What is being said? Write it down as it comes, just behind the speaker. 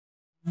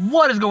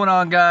What is going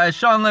on, guys?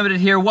 Sean Limited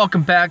here.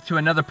 Welcome back to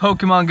another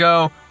Pokemon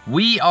Go.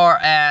 We are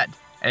at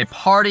a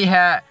Party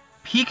Hat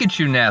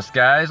Pikachu Nest,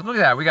 guys. Look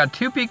at that. We got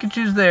two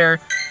Pikachus there.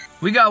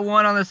 We got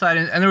one on the side,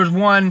 and there was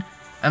one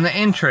on the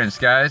entrance,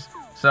 guys.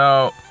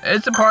 So,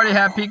 it's a Party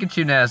Hat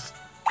Pikachu Nest.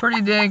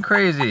 Pretty dang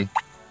crazy.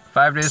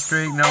 5-day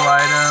streak, no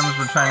items.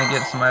 We're trying to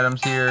get some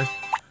items here.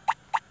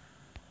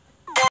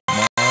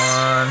 Come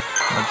on.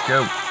 Let's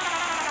go.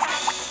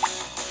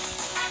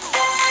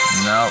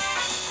 Nope.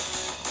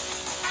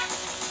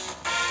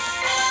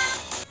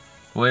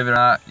 Believe it or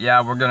not,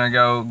 yeah, we're gonna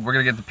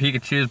get the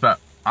Pikachus, but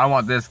I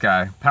want this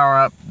guy. Power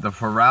up the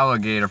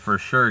Feraligatr for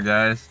sure,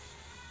 guys.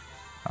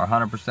 Our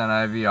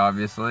 100% IV,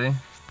 obviously.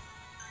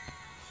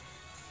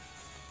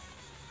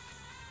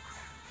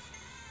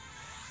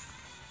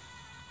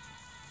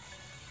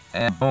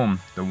 And boom,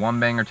 the one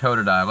banger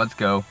Totodile. Let's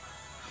go.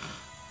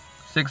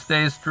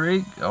 6-day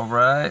streak,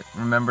 alright.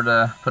 Remember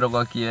to put a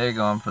lucky egg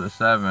on for the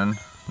 7.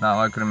 Not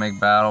likely to make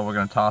battle. We're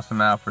gonna toss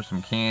them out for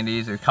some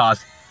candies. It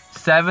costs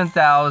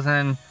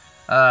 7,000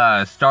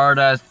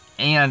 Stardust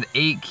and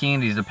 8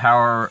 candies to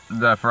power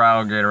the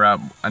Feraligatr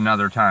up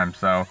another time.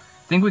 So I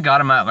think we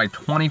got him at like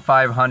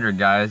 2,500,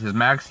 guys. His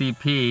max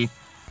CP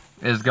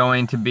is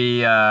going to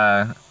be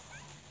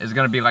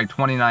like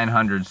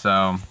 2,900.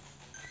 So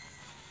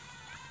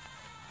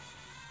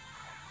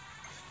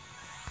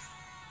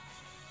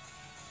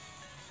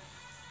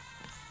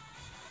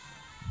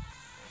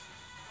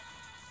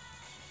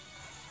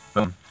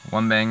boom,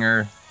 one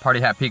banger Party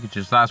Hat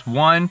Pikachu. So that's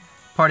one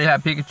Party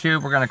Hat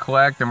Pikachu we're going to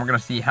collect, and we're going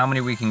to see how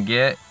many we can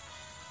get.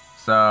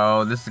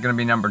 So this is going to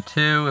be number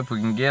 2 if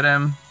we can get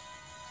him.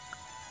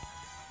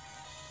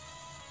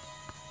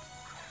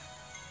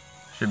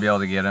 Should be able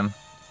to get him.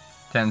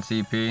 10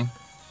 CP.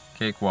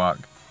 Cakewalk.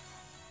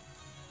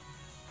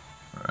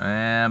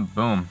 And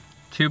boom.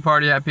 2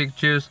 Party Hat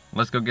Pikachus.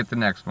 Let's go get the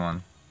next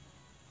one.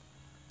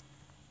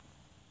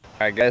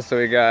 Alright, guys, so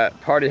we got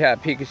Party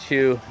Hat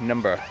Pikachu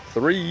number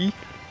 3.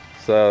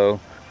 So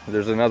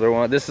there's another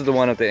one. This is the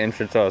one at the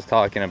entrance I was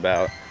talking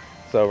about.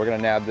 So we're gonna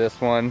nab this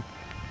one.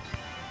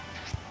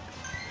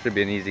 Should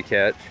be an easy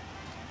catch.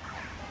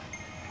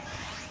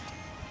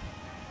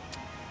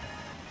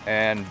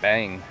 And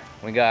bang,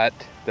 we got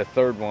the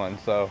 3rd one.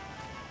 So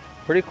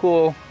pretty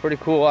cool, pretty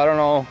cool. I don't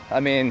know. I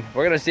mean,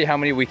 we're gonna see how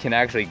many we can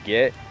actually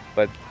get,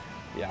 but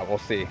yeah, we'll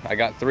see. I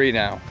got 3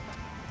 now.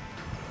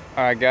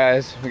 All right,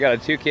 guys, we got a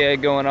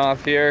 2K going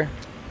off here.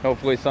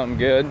 Hopefully something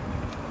good.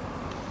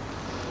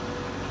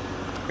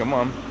 Come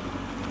on.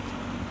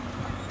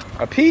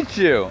 A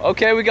Pichu.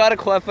 Okay, we got a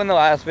Clef in the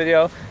last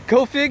video.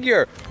 Go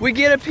figure. We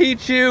get a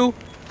Pichu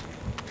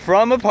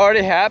from a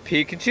Party Hat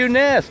Pikachu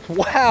Nest.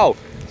 Wow.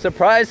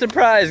 Surprise,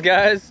 surprise,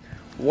 guys.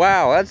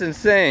 Wow, that's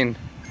insane.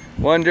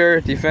 Wonder,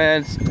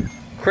 defense.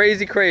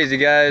 Crazy, crazy,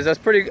 guys. That's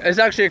pretty. It's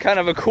actually kind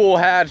of a cool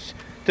hatch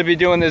to be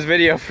doing this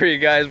video for you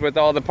guys with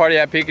all the Party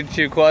Hat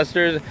Pikachu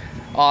clusters.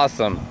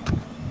 Awesome.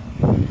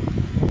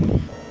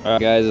 All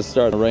right, guys, it's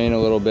starting to rain a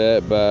little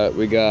bit, but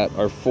we got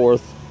our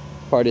 4th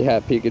Party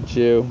Hat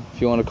Pikachu.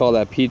 If you want to call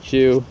that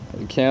Pichu,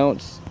 it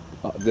counts.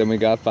 Then we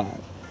got 5.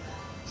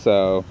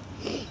 So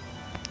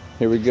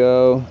here we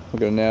go. We're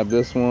gonna nab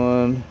this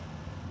one.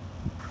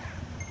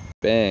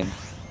 Bang.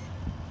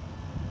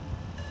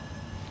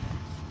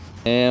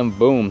 And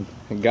boom.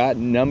 I got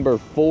number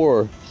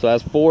 4. So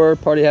that's 4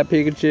 Party Hat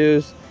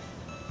Pikachus.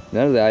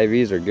 None of the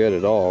IVs are good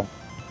at all.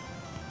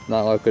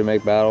 Not likely to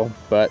make battle,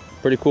 but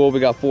pretty cool.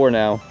 We got 4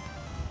 now.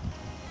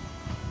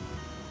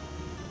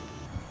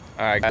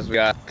 Alright, guys, we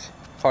got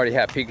Party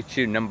Hat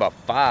Pikachu number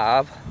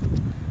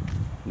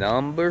 5.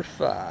 Number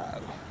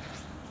 5.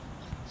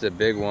 It's a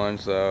big one,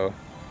 so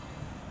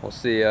we'll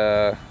see.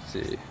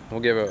 See. We'll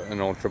give it an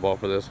Ultra Ball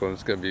for this one.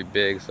 It's gonna be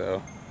big,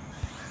 so.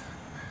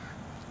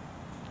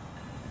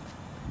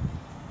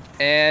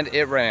 And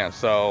it ran,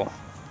 so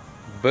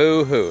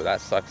boo-hoo.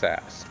 That sucks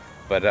ass.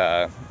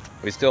 But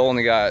we still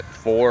only got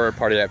 4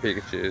 Party Hat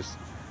Pikachus.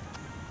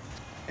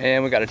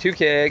 And we got a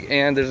 2K egg,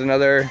 and there's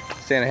another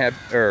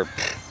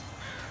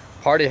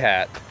Party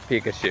Hat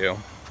Pikachu.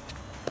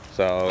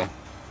 So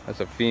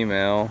that's a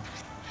female.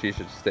 She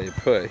should stay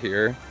put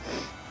here.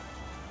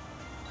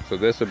 So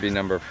this would be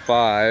number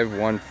 5.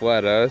 One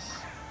fled us.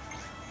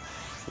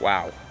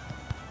 Wow.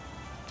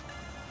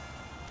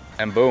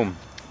 And boom,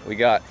 we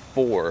got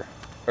 4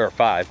 or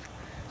 5.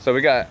 So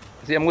we got.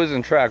 See, I'm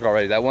losing track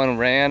already. That one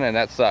ran and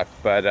that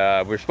sucked. But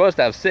we're supposed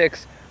to have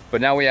 6,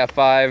 but now we have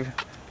 5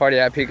 Party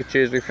Hat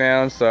Pikachus we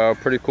found. So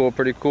pretty cool,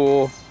 pretty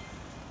cool.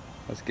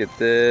 Let's get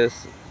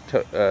this.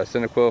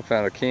 Cyndaquil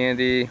found a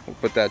candy. We'll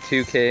put that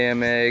 2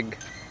 KM egg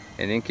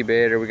in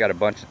incubator. We got a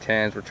bunch of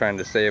 10s. We're trying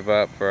to save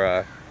up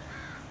for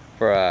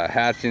a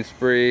hatching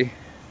spree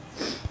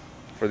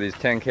for these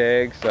 10K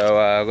eggs.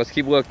 So let's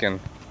keep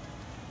looking.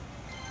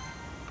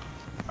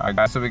 Alright,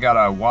 guys, so we got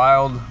a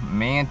wild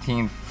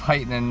Mantine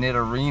fighting a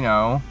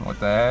Nidorino. What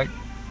the heck?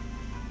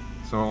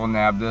 So we'll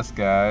nab this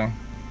guy.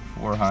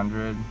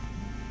 400.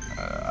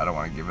 I don't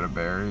want to give it a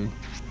berry.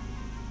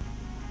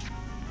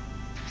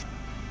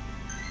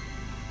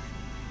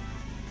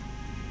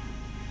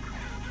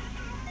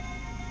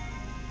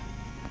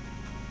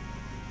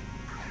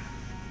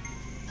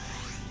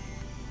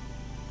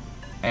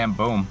 And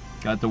boom,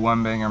 got the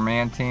one banger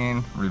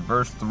Mantine,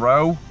 reverse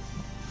throw.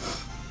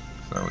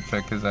 So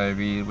check his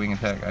IV, wing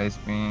attack, ice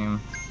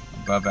beam,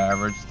 above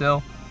average.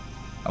 Still,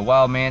 a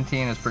wild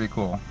Mantine is pretty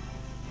cool.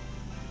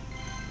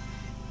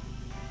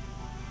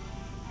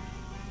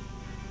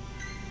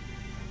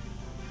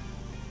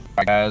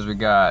 Alright guys, we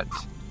got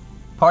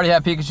Party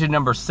Hat Pikachu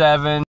number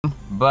 7,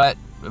 but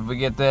if we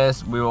get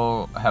this, we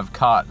will have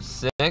caught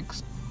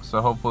 6.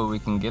 So hopefully we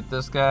can get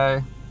this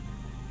guy.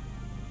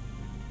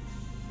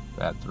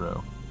 Bad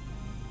throw.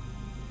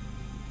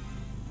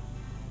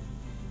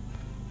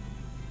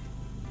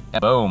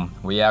 And boom,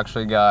 we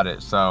actually got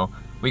it. So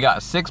we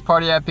got 6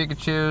 Party Hat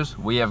Pikachus.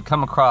 We have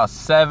come across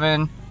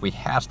 7. We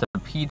hatched a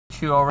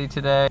Pichu already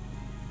today.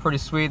 Pretty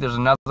sweet. There's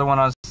another one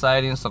on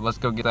sighting, so let's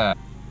go get that.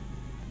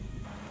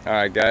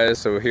 Alright guys,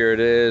 so here it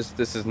is.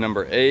 This is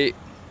number 8.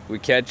 We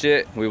catch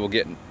it. We will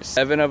get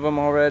 7 of them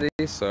already.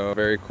 So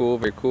very cool,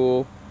 very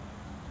cool.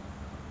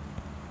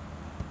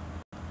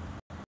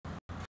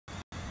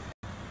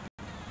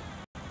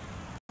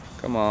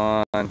 Come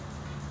on.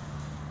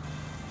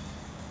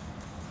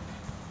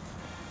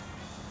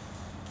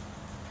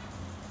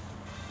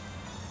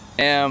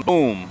 And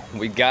boom,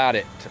 we got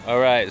it.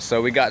 Alright,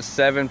 so we got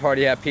 7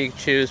 Party Hat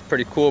Pikachus.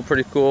 Pretty cool,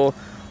 pretty cool.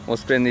 We'll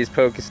spin these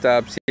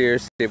Pokestops here,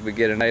 see if we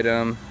get an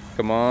item.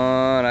 Come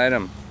on,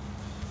 item.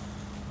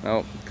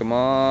 Nope, come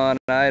on,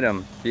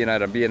 item. Be an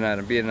item, be an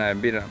item, be an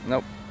item, be an item.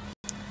 Nope.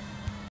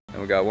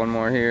 And we got one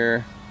more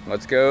here.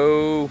 Let's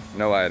go.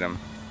 No item.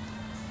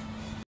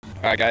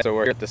 Alright guys, so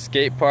we're at the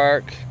skate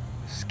park,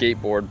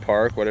 skateboard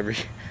park, whatever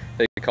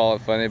they call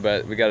it, funny,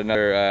 but we got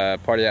another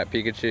Party Hat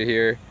Pikachu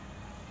here.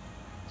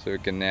 So we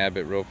can nab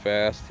it real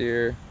fast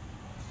here.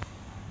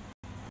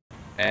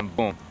 And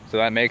boom. So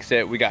that makes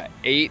it, we got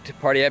 8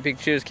 Party Hat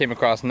Pikachus, came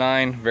across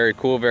 9. Very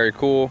cool, very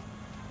cool.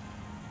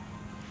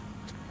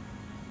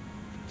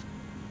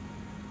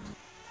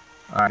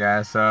 Alright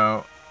guys,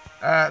 so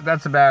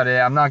that's about it.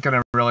 I'm not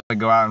gonna really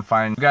go out and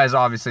find, you guys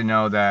obviously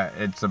know that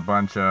it's a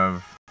bunch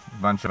of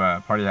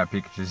Party Hat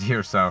Pikachus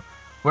here, so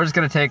we're just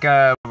gonna take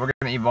we're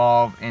gonna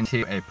evolve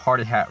into a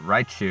Party Hat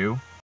Raichu.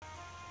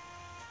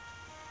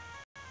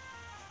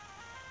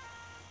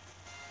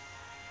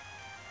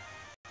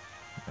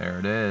 There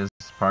it is,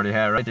 Party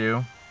Hat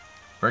Raichu.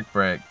 Brick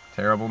break,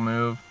 terrible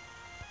move,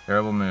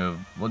 terrible move.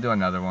 We'll do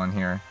another one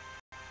here.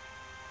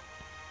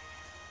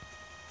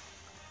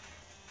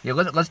 Yeah,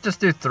 let's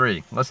just do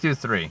 3. Let's do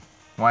 3.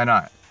 Why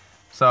not?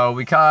 So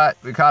we caught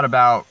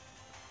about,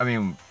 I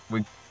mean,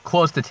 we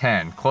close to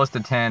 10 Party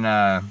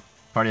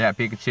Hat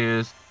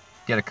Pikachus.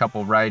 Get a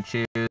couple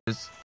Raichus.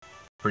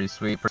 Pretty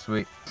sweet, pretty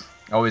sweet.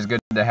 Always good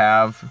to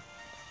have.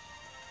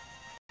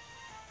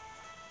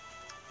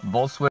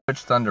 Volt Switch,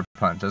 Thunder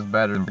Punch. That's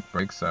better than Brick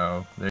Break,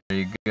 so there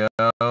you go.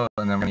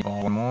 And then we're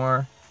gonna one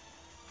more.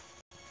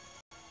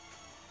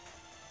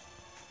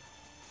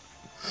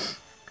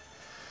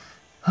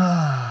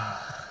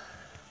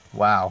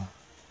 Wow.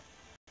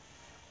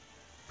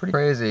 Pretty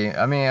crazy.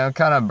 I mean, I'm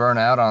kind of burnt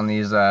out on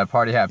these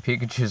Party Hat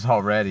Pikachus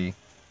already.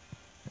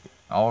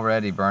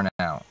 Already burnt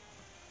out.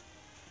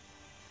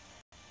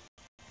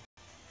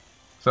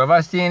 So if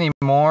I see any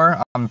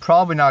more, I'm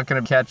probably not going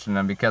to be catching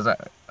them because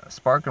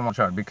Sparking won't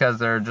charge because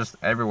they're just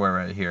everywhere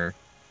right here.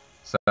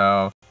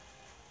 So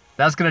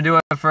that's going to do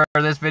it for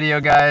this video,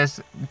 guys.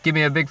 Give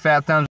me a big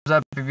fat thumbs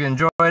up if you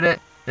enjoyed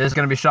it. This is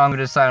going to be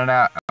Sean signing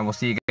out, and we'll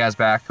see you guys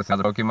back with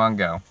another Pokemon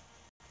Go.